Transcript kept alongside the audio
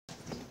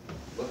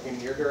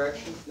in your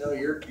direction? No,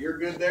 you're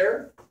good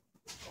there.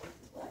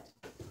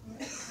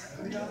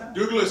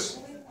 Douglas.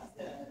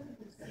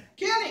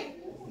 Kenny.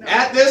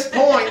 At this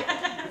point,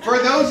 for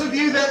those of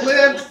you that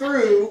lived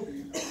through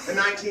the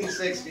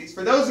 1960s,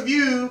 for those of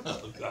you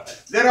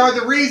that are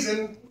the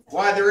reason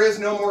why there is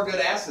no more good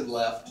acid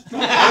left, for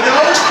those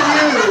of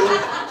you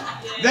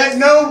that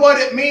know what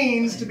it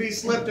means to be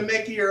slipped a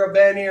Mickey or a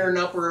Benny or an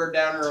upper or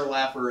downer or a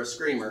laugher or a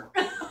screamer,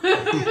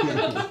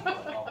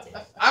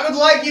 I would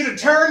like you to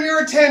turn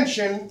your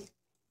attention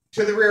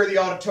to the rear of the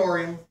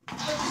auditorium.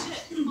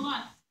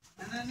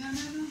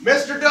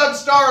 Mr. Doug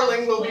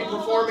Starling will be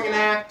performing an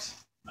act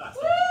from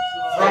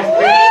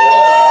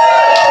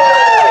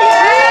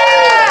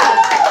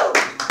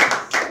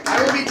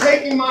I will be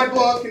taking my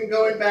book and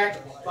going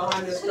back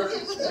behind this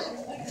curtain.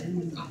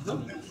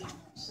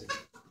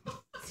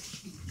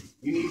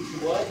 You need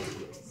what?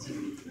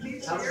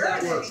 How does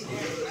that work?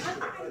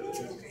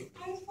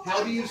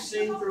 How do you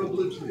sing through a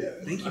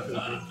Bluetooth? Thank you for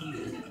that.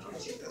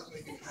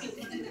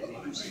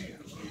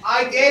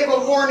 I gave a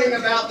warning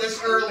about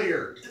this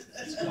earlier.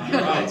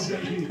 Right.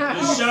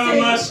 The show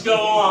must go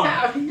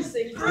on. The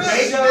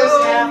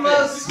show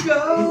must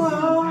go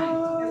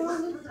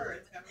on.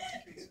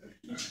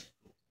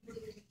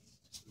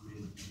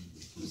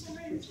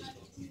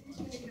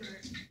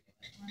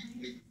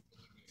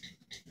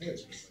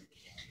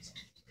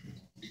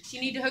 Do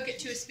you need to hook it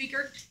to a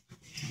speaker?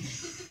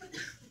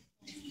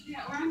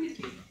 Yeah, or I'm going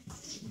to be.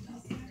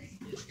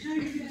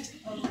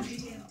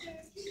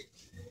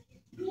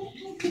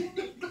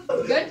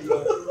 Good?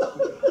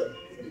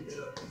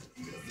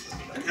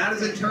 How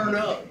does it turn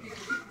up?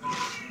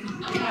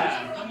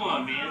 Yeah, come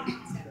on, man.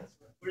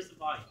 Where's the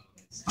volume?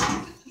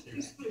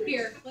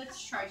 Here,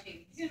 let's try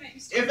changing.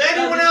 If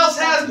anyone else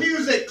has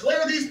music,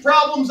 clear these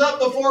problems up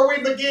before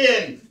we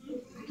begin.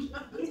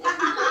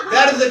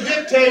 That is a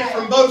dictate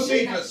from Bo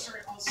Cephas.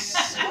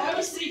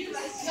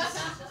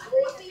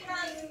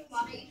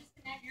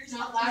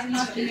 Not loud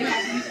enough to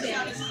have you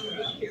stand.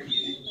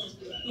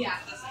 Yeah.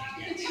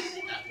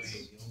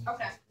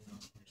 Okay.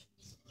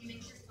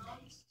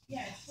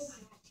 Yeah.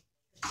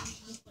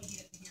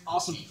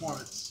 Awesome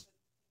performance.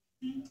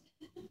 There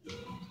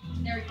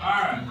we go.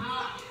 Alright.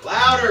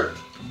 Louder.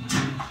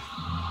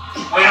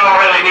 We don't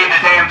really need the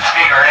damn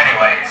speaker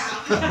anyways.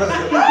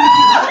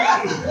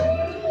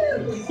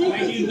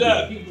 Thank you,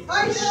 Doug.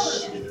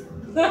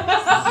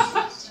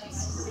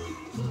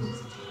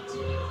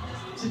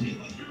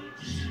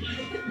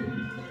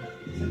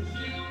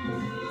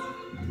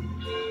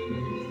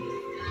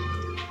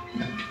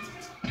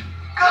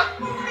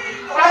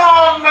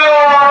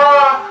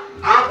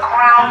 The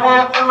crown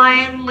will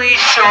plainly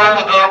show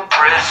the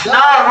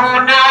prisoner who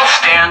now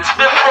stands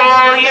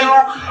before you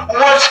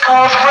what's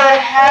called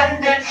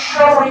red-handed,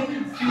 showing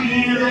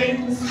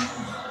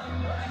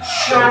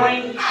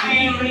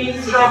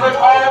feelings of an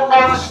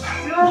almost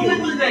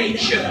human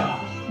nature.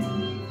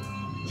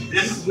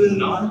 This will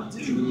not do.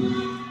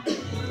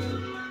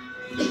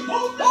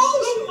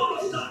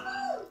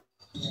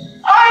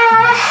 I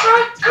wish I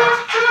could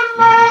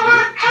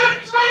tomorrow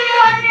gently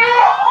on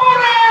your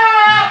own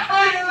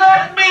and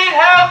let me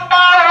have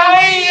my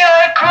way.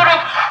 I could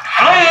have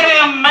flayed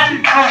him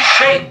into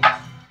shape,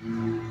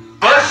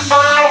 but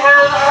my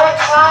will had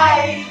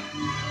tried.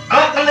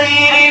 The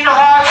bleeding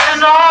hearts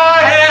and all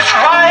his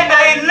right,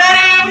 they let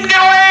him get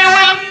away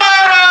with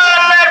murder.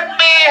 Let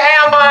me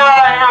hammer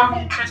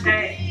him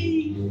today.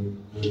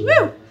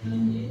 Woo!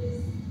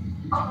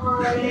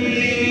 Crazy.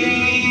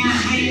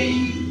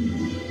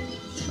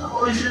 I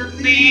was in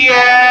the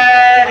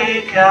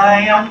attic, I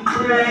am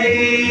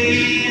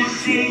crazy,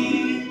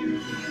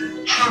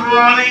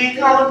 truly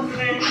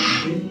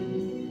confessing.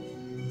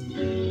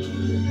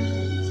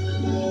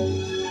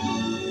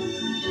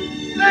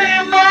 They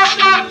must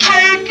have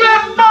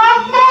taken my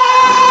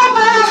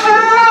mama's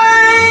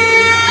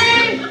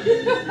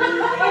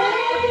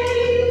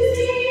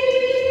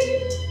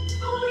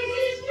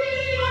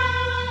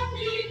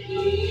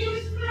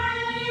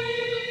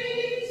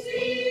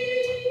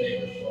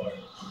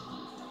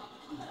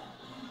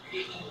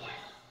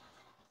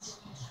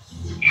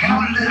You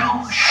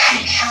little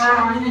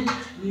shit,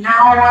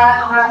 now I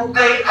hope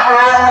they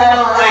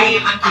throw away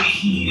the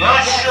key. You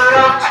should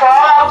have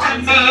talked to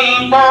me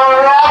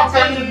more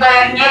often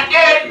than you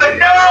did, but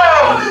no,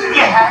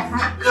 you had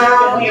to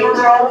go your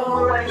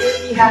own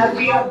way. Have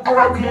you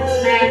broken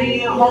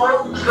any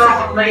homes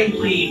of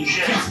lately?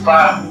 Just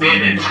 5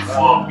 minutes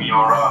from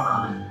your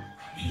honor.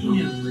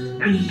 You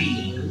and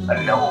me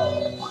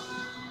alone.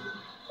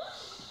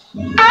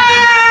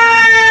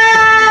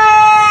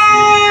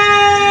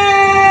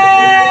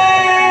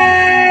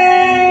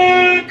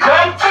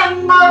 Come to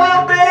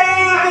mother,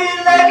 baby,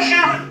 let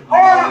you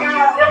hold you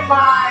in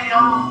my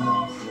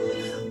arms.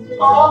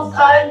 All I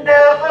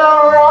never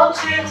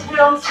wanted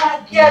will to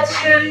get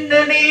in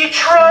any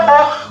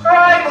trouble.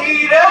 Why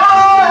he'd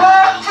ever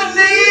have to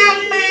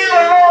leave me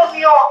alone,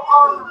 your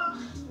honor.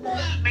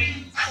 Let me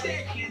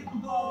take you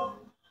home.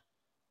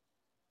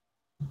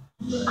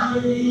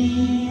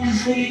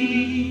 Crazy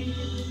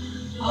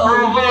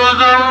over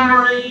the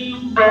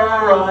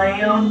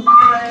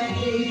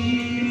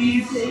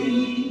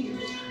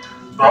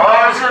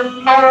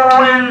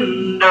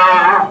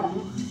window.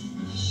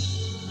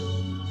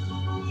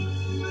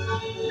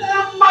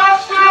 There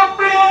must have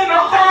been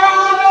a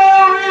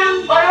hole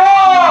in the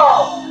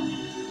wall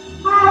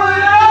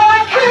when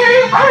I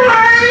came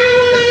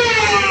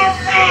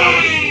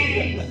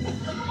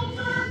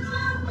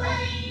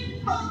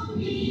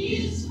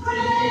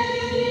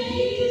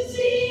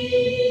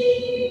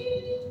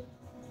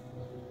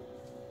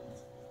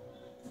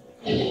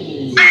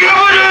The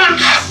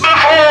evidence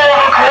before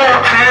the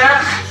court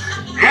is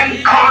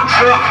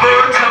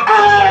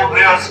incontrovertible.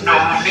 There's no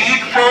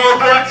need for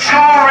the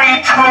jury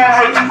to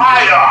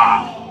retire.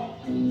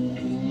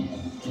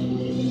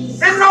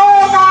 In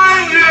all my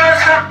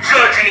years of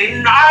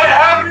judging, I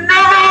have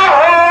never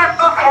heard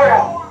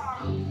before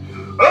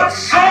of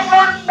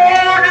someone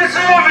more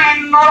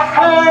deserving of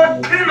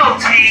full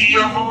penalty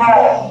of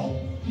law.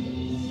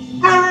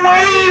 The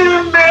way you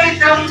made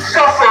them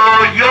suffer,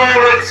 your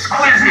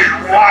exquisite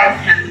wife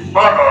and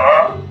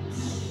mother,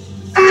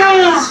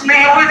 fills me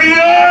with the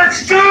urge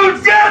to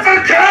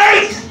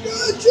defecate!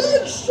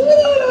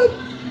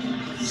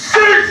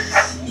 Since,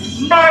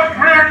 my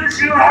friends,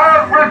 you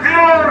have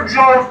revealed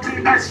your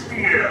deepest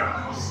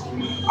fears,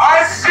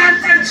 I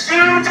sentence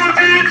you to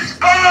be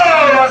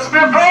exposed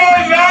before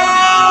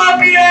your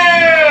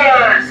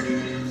peers!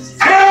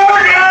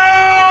 Tear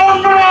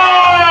down the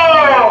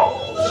wall!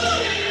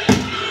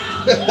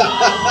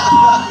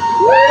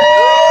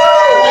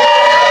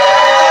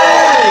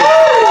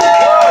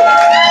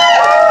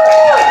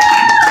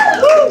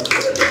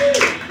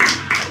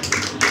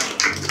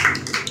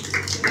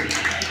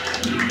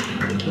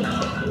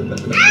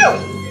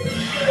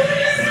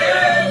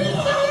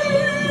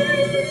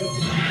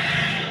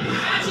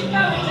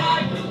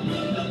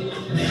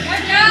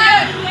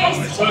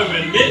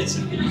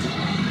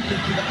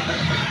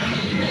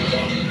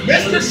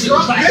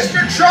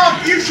 Mr.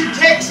 Trump, you should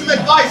take some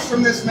advice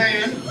from this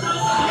man. Yeah,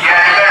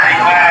 very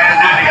glad to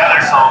do the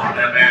other song for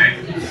that, baby.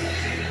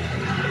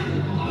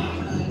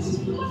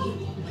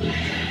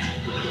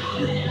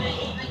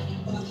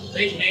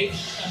 Thank you, Nate.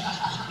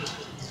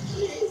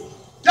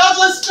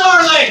 Douglas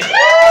Starling!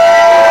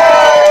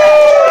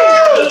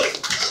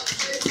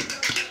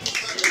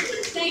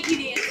 Thank you,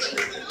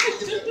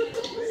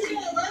 Nancy.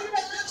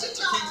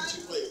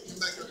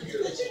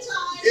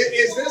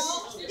 Is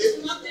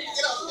this?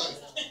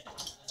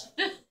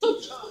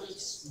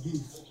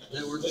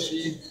 That works for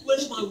you?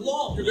 Where's my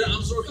wall?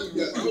 I'm sorry. I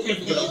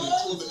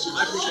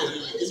appreciate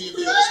it. Give me a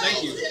video.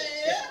 Thank you.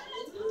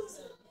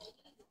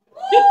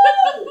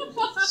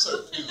 So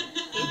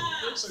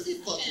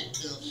fucking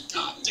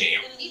God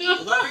damn.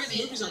 Well, I got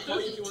movies on for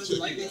you if you want to do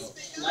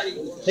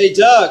lighting. Hey,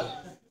 Doug.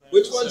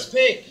 Which one's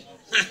pink?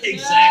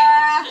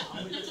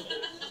 Exactly.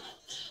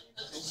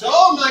 So,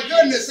 oh my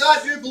goodness,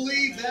 I do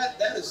believe that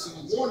is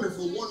some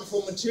wonderful,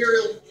 wonderful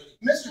material.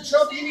 Mr.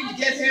 Trump, you need to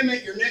get him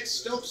at your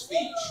next stump speech.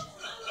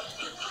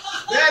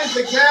 That is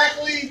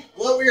exactly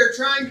what we are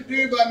trying to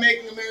do by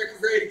making America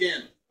great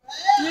again.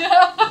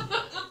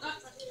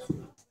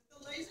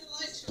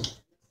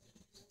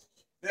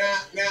 Now,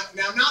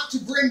 not to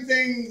bring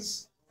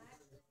things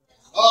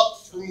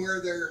up from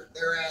where they're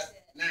at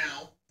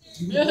now.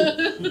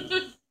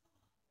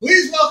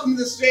 Please welcome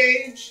to the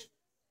stage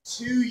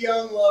two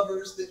young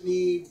lovers that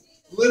need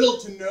little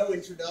to no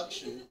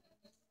introduction.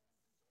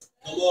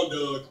 Come on,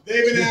 Doug.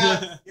 They've been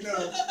out,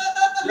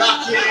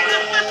 rocking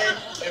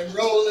and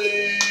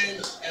rolling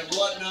and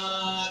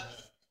whatnot.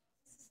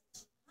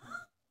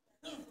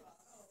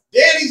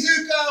 Danny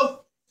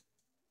Zuko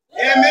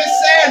and Miss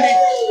Sandy.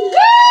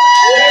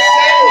 Miss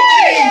Sandy G.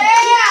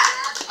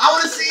 I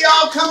want to see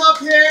y'all come up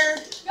here.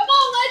 Come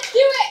on, let's do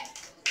it.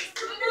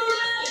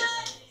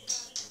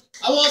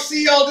 I want to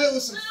see y'all do it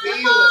with some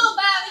feeling. Come on,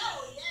 Bobby.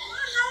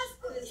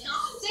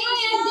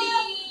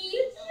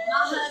 My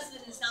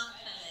husband is not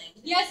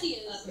coming. Yes, he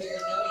is.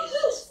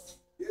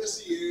 Yes,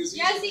 he is.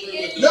 Yes, he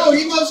is. No,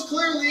 he most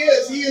clearly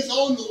is. He is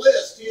on the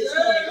list. He is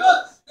coming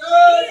up.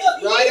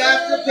 Right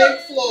after Pink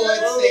Floyd,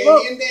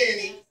 Sandy and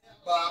Danny,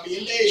 Bobby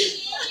and David.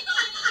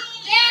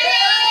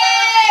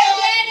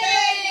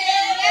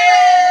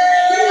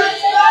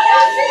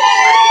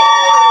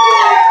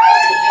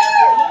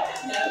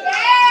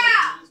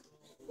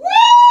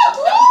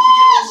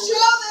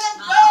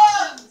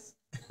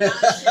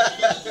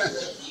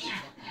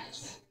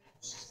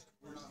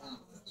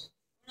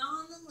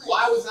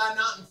 Why was I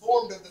not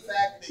informed of the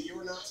fact that you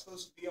were not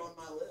supposed to be on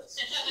my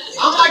list?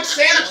 I'm like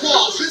Santa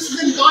Claus. This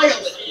is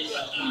inviolate.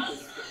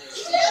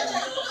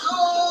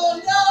 Oh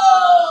no!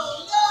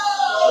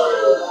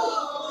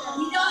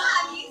 We don't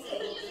have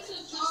music.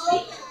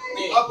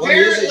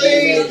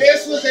 Apparently,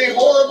 this was a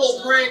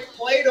horrible prank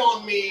played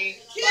on me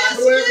by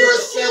whoever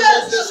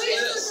assembled this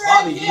list.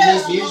 Bobby, do you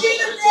need music?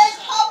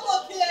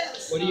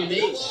 What do you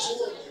need?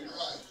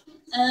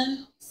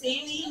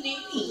 Sandy and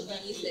Danny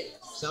music.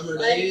 Summer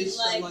days,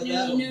 something like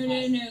that? No,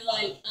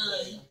 like,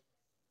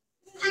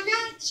 I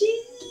got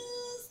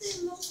chills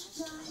in my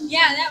spine.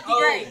 Yeah, that'd be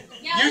great.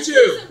 Yeah, let's do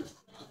YouTube. some-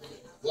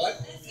 What?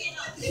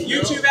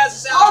 YouTube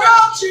has a soundtrack. I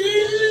got you.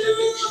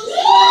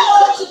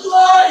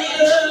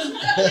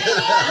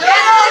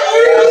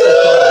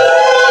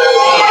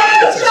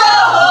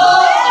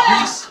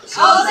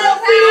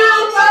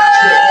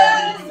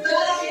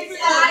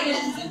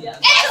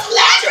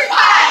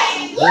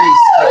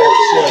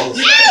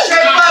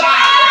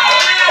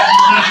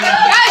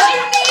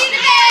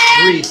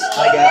 Grease,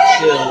 I got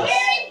chills.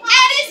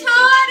 And his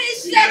heart is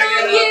set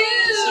on you.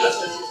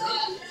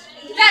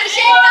 You better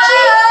shape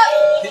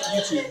up. Hit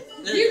YouTube.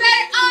 You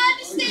better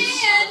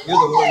understand. You're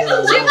the one that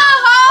I To want. my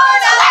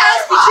heart, I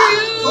must be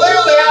true.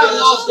 Clearly, I've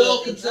lost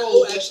all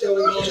control of what's going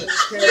on at this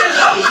karaoke,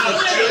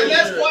 and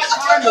that's quite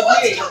fine with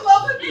me.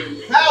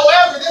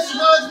 However, this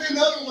reminds me of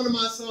another one of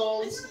my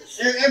songs,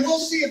 and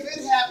we'll see if it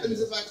happens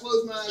if I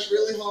close my eyes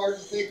really hard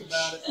and think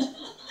about it.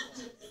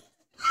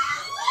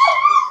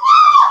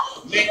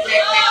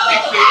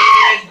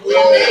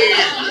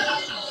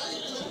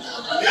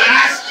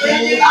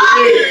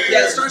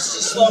 Yeah, it starts as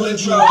a slow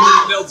intro and then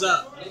it builds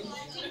up.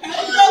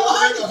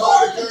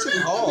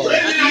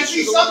 I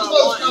see some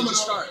clothes coming.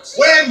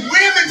 When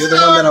women You're the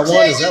one that I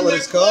want, is that what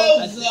it's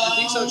called? I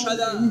think so. Try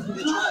that.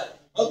 Yeah, try it.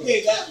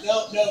 Okay,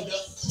 no,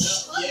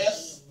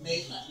 yes,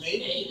 maybe.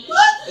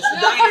 It's the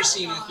diner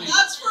scene, I think.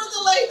 That's for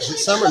the ladies. Is it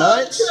Summer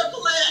Nights?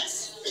 Triple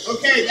X.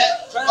 Okay,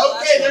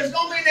 there's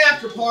gonna be an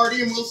after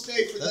party, and we'll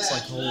stay for That's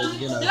like that. whole,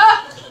 you know.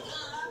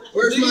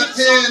 Where's my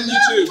pen?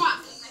 YouTube.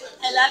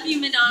 I love you,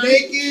 Madonna.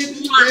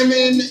 Naked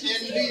women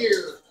and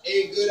beer.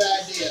 A good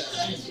idea.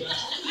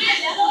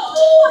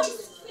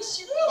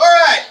 All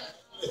right.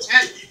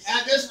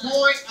 At this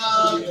point,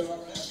 I'm looking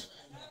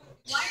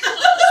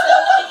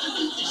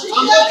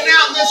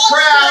out in this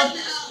crowd.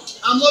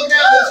 And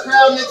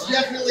it's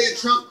definitely a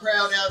Trump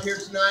crowd out here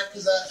tonight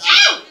because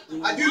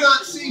I do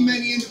not see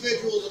many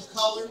individuals of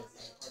color.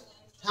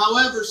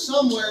 However,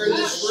 somewhere in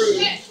this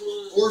room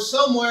or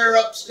somewhere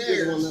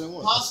upstairs,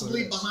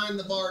 possibly behind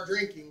the bar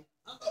drinking,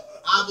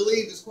 I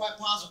believe is quite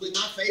possibly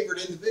my favorite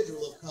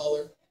individual of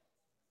color.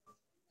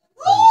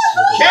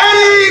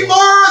 Kenny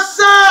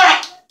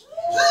Morissette!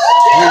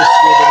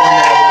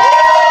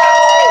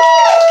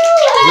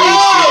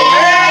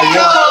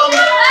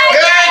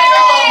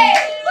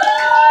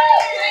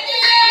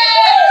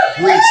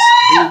 Grease,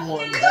 the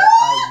one that I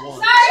want.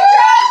 Sorry,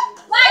 Trump.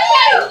 Black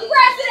Kenny for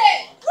president.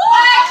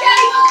 Black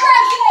Kenny for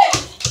president.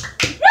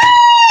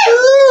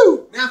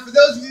 Now, for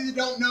those of you that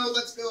don't know,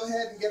 let's go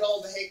ahead and get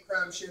all the hate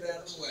crime shit out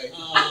of the way.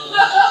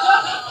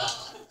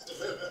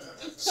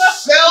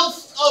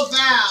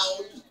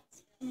 Self-avowed,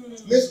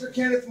 Mr.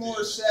 Kenneth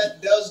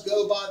Morissette does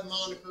go by the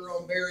moniker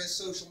on various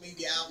social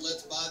media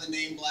outlets by the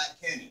name Black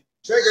Kenny.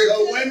 Triggered.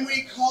 So when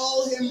we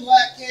call him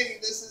Black Kenny,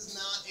 this is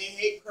not a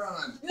hate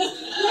crime.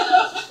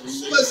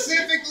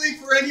 Specifically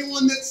for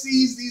anyone that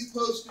sees these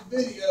posted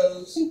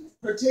videos,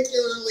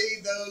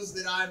 particularly those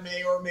that I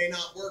may or may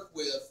not work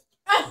with,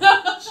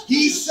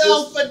 he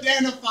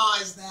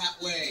self-identifies that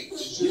way.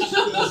 Is he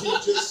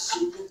just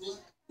super black?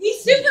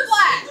 He's super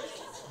black.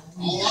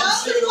 All I'm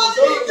saying on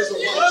that is a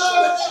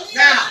white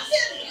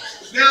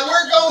shirt. Now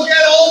we're going to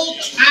get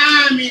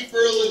old-timey for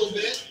a little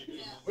bit.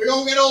 We're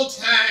going to get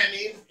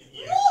old-timey.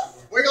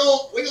 We're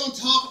going to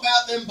talk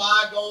about them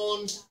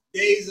bygone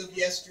days of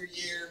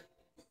yesteryear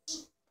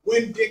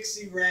when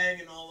Dixie rang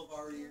in all of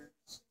our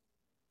ears.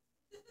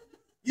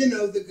 You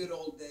know, the good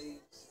old days.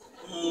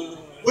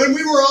 When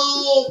we were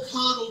all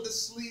coddled to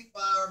sleep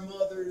by our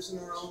mothers and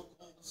our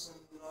uncles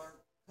and our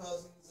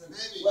cousins and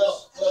and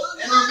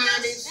our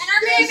mammies. And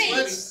our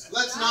mammies.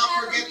 Let's not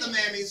forget the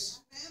mammies.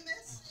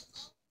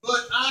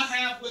 But I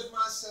have with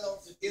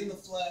myself in the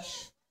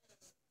flesh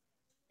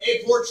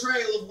a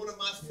portrayal of one of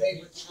my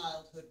favorite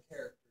childhood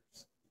characters.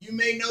 You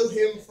may know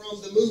him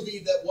from the movie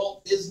that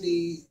Walt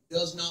Disney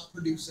does not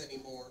produce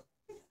anymore.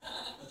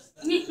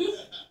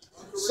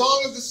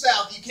 Song of the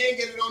South. You can't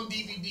get it on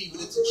DVD,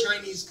 but it's a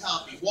Chinese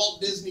copy. Walt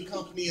Disney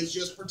Company has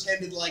just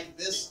pretended like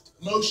this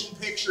motion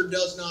picture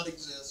does not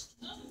exist.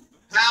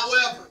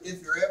 However,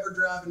 if you're ever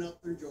driving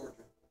up through Georgia,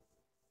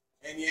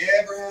 and you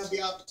ever have the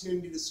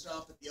opportunity to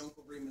stop at the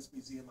Uncle Remus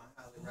Museum, I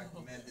highly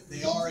recommend it.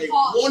 They are a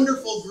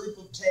wonderful group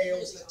of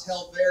tales that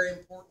tell very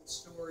important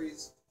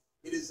stories.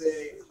 It is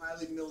a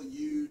highly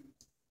milieused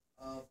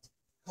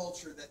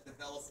culture that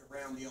developed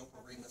around the Uncle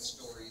Remus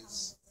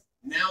stories.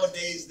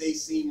 Nowadays, they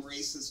seem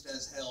racist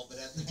as hell, but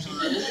at the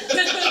time,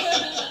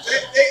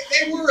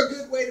 they were a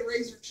good way to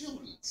raise your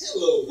children.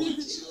 Hello.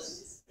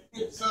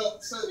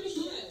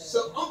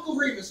 So Uncle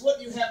Remus, what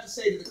do you have to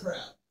say to the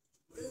crowd?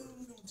 Well,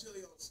 I'm going to tell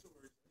y'all a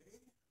story today.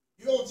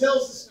 You gonna tell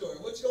us the story?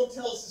 What you gonna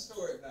tell us the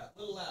story about? A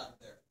little louder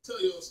there. Tell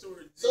y'all a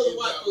story today So the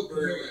white about folk can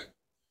Brer hear it. Rabbit.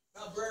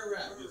 About Brer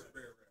Rabbit. Yes,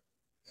 Brer Rabbit.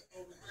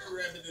 Oh, Brer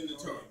Rabbit in the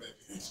tar, baby.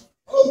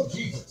 Oh,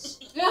 Jesus.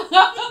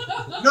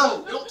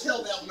 No, don't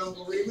tell that one,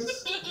 Uncle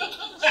Remus.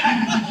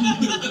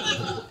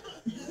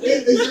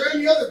 Is there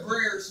any other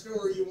Brer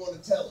story you want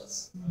to tell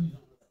us?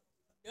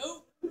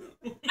 Nope.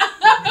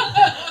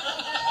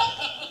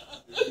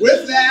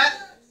 With that,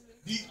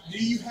 do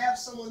you have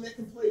someone that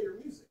can play your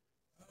music?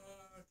 I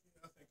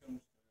think I'm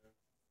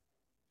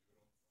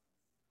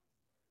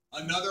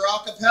Another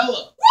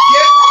acapella.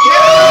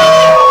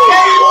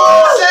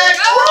 Get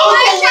Uncle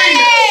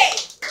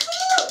Remus.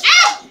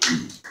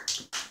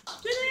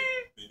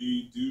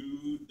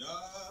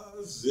 Biddy-doo-dah,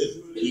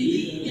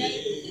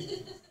 zippity-day.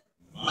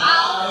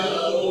 My,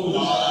 oh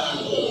my,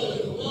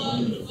 what a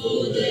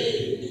wonderful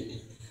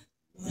day.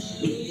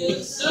 When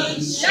the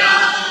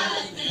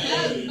sunshine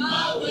headed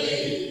my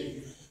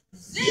way.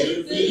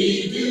 Zippity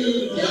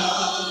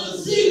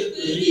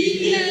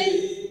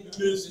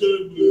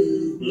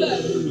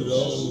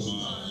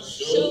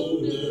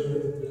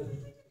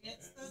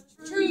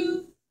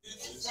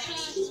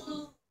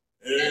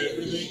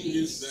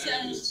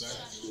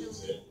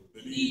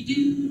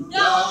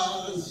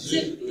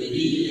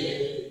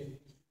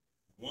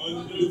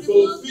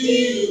Wonderful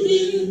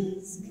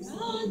feelings,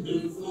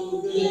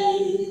 wonderful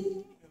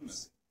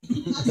days.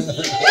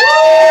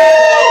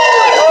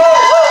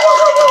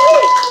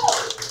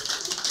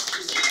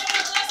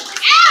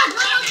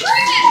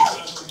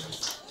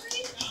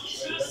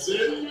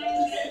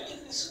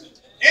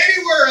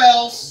 Anywhere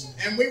else,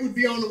 and we would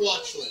be on the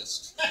watch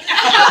list.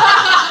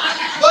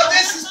 But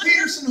this is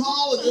Peterson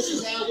Hall, and this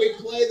is how we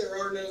play. There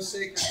are no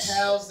sacred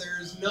cows.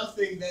 There is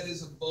nothing that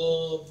is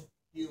above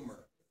humor.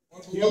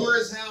 Humor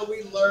is how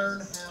we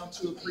learn how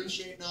to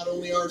appreciate not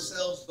only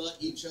ourselves, but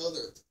each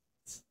other.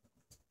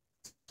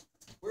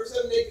 Where's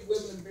that naked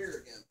women in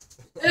beer again?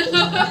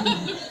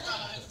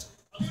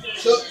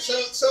 So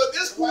at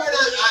this point,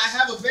 I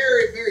have a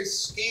very, very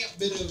scant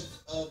bit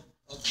of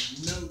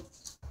note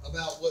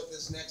about what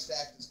this next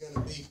act is going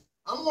to be.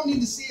 I'm going to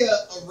need to see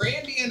a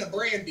Randy and a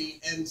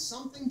Brandy, and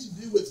something to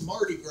do with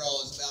Mardi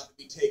Gras is about to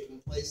be taking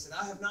place that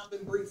I have not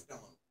been briefed on.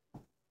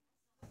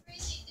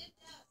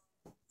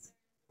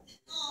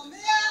 Oh man,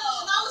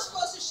 and I was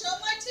supposed to show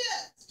my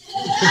tits.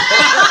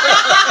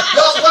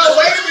 well,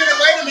 wait a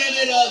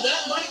minute.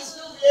 That might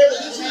still be able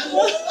to happen.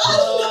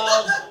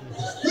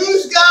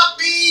 Who's got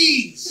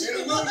bees? And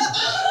a moon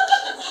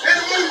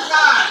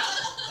pie.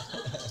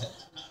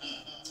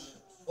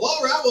 Well,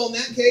 all right. Well, in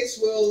that case,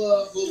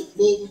 we'll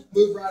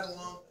move right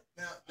along.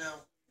 Now,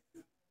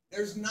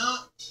 there's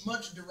not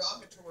much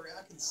derogatory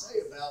I can say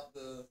about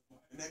the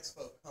next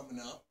folk coming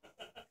up,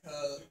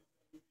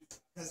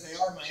 because they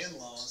are my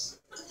in-laws.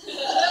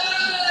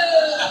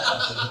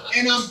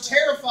 And I'm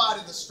terrified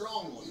of the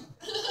strong one.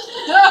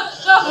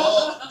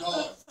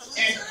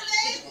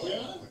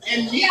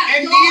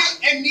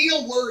 And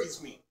Neil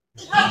worries me.